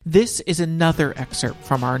This is another excerpt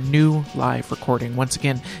from our new live recording. Once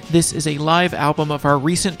again, this is a live album of our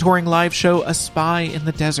recent touring live show, A Spy in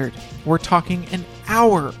the Desert. We're talking an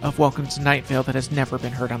hour of Welcome to Night Vale that has never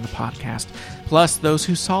been heard on the podcast. Plus, those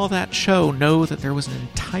who saw that show know that there was an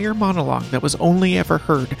entire monologue that was only ever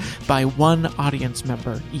heard by one audience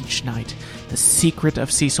member each night. The secret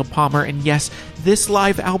of Cecil Palmer, and yes, this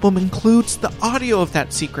live album includes the audio of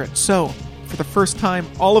that secret, so for the first time,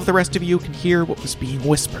 all of the rest of you can hear what was being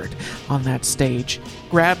whispered on that stage.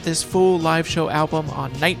 Grab this full live show album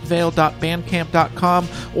on nightvale.bandcamp.com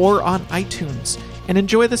or on iTunes and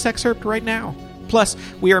enjoy this excerpt right now. Plus,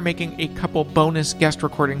 we are making a couple bonus guest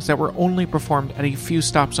recordings that were only performed at a few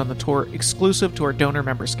stops on the tour, exclusive to our donor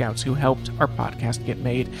member scouts who helped our podcast get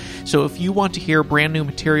made. So if you want to hear brand new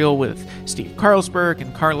material with Steve Carlsberg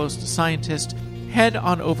and Carlos the Scientist, head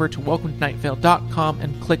on over to welcometonightvale.com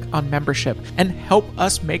and click on membership and help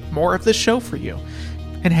us make more of this show for you.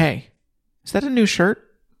 And hey, is that a new shirt?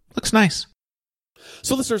 Looks nice.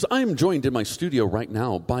 So listeners, I am joined in my studio right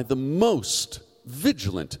now by the most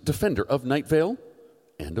vigilant defender of Night Vale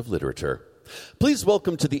and of literature. Please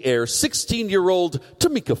welcome to the air 16-year-old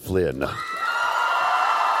Tamika Flynn.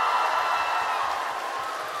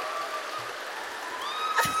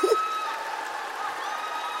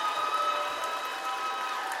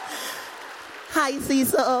 Hi,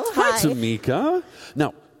 Cecil. Hi, Tamika.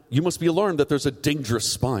 Now, you must be alarmed that there's a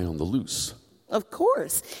dangerous spy on the loose. Of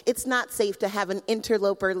course. It's not safe to have an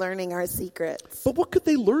interloper learning our secrets. But what could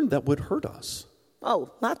they learn that would hurt us?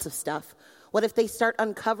 Oh, lots of stuff. What if they start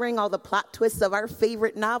uncovering all the plot twists of our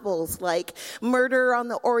favorite novels, like Murder on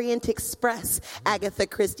the Orient Express, Agatha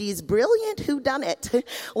Christie's brilliant whodunit?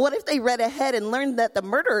 What if they read ahead and learned that the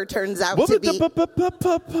murderer turns out to be...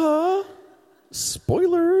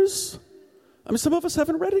 Spoilers? I mean, some of us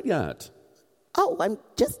haven't read it yet. Oh, I'm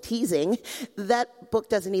just teasing. That book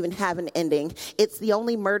doesn't even have an ending. It's the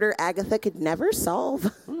only murder Agatha could never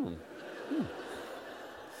solve.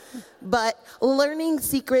 But learning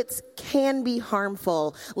secrets can be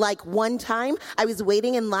harmful. Like one time, I was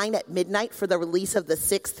waiting in line at midnight for the release of the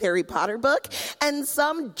 6th Harry Potter book, and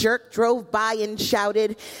some jerk drove by and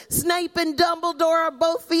shouted, "Snape and Dumbledore are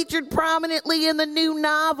both featured prominently in the new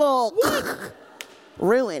novel."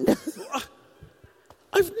 Ruined.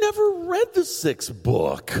 I've never read the 6th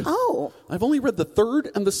book. Oh. I've only read the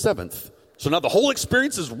 3rd and the 7th. So now the whole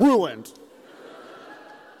experience is ruined.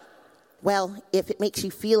 Well, if it makes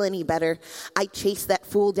you feel any better, I chased that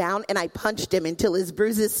fool down and I punched him until his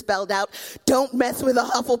bruises spelled out, "Don't mess with a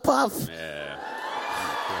Hufflepuff." Yeah.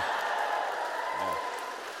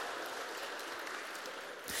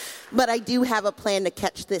 But I do have a plan to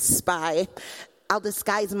catch this spy. I'll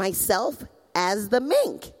disguise myself as the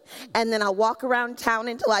mink, and then I'll walk around town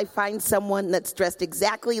until I find someone that's dressed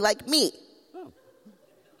exactly like me.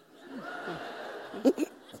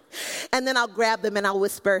 And then I'll grab them and I'll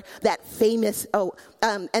whisper that famous,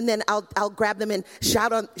 and then I'll grab them and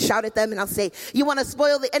shout at them and I'll say, "You want to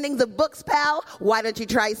spoil the endings of books, pal? Why don't you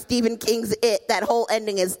try Stephen King's It? That whole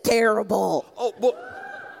ending is terrible." Oh, well,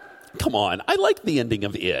 come on. I like the ending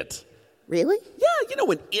of It. Really? Yeah, you know,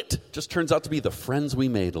 when It just turns out to be the friends we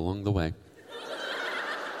made along the way.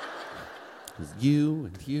 You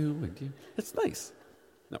and you and you. It's nice.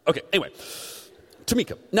 No, okay, anyway.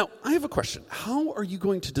 Tamika, now, I have a question. How are you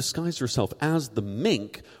going to disguise yourself as the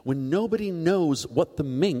mink when nobody knows what the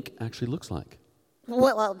mink actually looks like?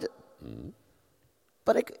 Well, I'll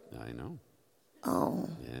But I know. Oh.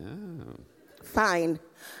 Yeah. Fine.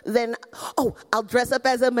 Then, I'll dress up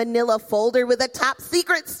as a manila folder with a top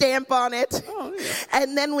secret stamp on it. Oh, yeah.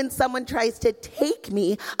 And then when someone tries to take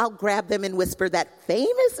me, I'll grab them and whisper that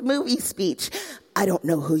famous movie speech. "I don't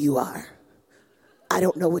know who you are. I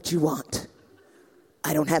don't know what you want.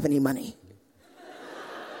 I don't have any money.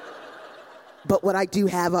 But what I do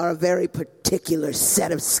have are a very particular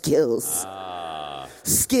set of skills.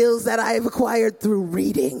 Skills that I have acquired through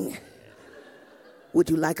reading. Would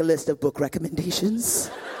you like a list of book recommendations?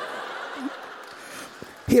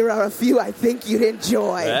 Here are a few I think you'd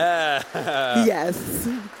enjoy." Yes.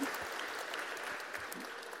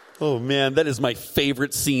 Oh, man, that is my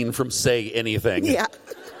favorite scene from Say Anything. Yeah.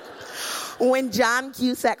 When John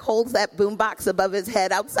Cusack holds that boombox above his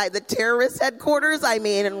head outside the terrorist headquarters, I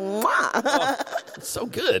mean, mwah. Oh, so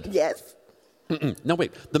good. Yes. Now,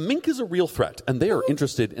 wait. The mink is a real threat, and they are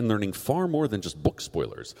interested in learning far more than just book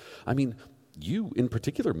spoilers. I mean, you in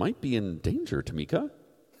particular might be in danger, Tamika.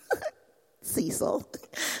 Cecil,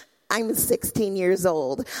 I'm 16 years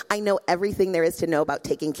old. I know everything there is to know about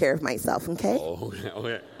taking care of myself, okay? Oh, yeah,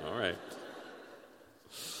 okay. All right.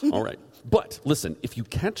 All right. But listen, if you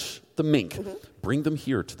catch the mink, bring them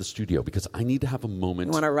here to the studio because I need to have a moment.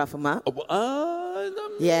 You want to rough them up?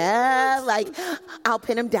 Yeah, like I'll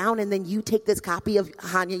pin him down and then you take this copy of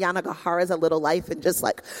Hanya Yanagihara's A Little Life and just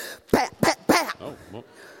like, bam, bam, bam,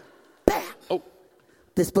 bam. Oh.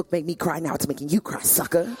 This book made me cry, now it's making you cry,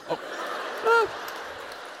 sucker.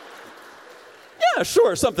 Yeah,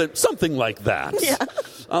 sure, something like that. Yeah.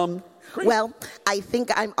 Great. Well, I think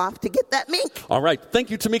I'm off to get that mink. All right.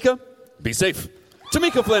 Thank you, Tamika. Be safe.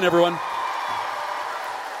 Tamika Flynn, everyone.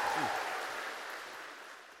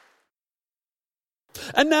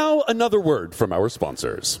 And now, another word from our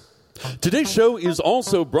sponsors. Today's show is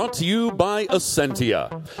also brought to you by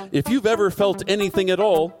Essentia. If you've ever felt anything at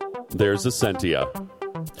all, there's Essentia.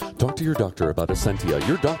 Talk to your doctor about Essentia.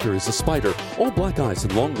 Your doctor is a spider, all black eyes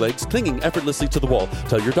and long legs, clinging effortlessly to the wall.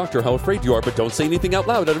 Tell your doctor how afraid you are, but don't say anything out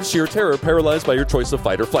loud out of sheer terror, paralyzed by your choice of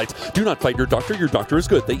fight or flight. Do not fight your doctor. Your doctor is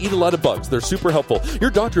good. They eat a lot of bugs. They're super helpful.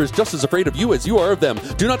 Your doctor is just as afraid of you as you are of them.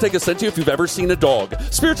 Do not take Essentia if you've ever seen a dog.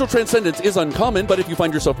 Spiritual transcendence is uncommon, but if you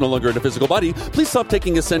find yourself no longer in a physical body, please stop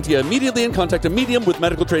taking Essentia immediately and contact a medium with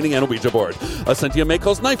medical training and a Ouija board. Essentia may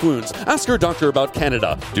cause knife wounds. Ask your doctor about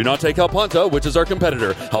Canada. Do not take Halponta, which is our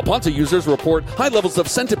competitor. Halponta users report high levels of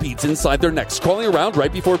centipedes inside their necks, crawling around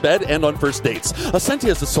right before bed and on first dates. Essentia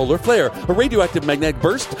is a solar flare, a radioactive magnetic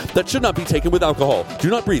burst that should not be taken with alcohol. Do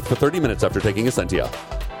not breathe for 30 minutes after taking Essentia.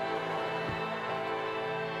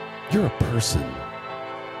 You're a person.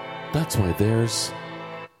 That's why there's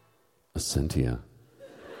Essentia.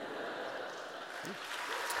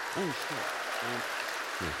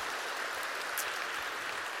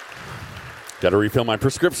 Got to refill my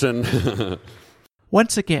prescription.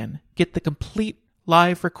 Once again, get the complete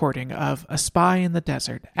live recording of A Spy in the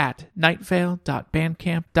Desert at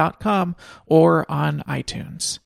nightvale.bandcamp.com or on iTunes.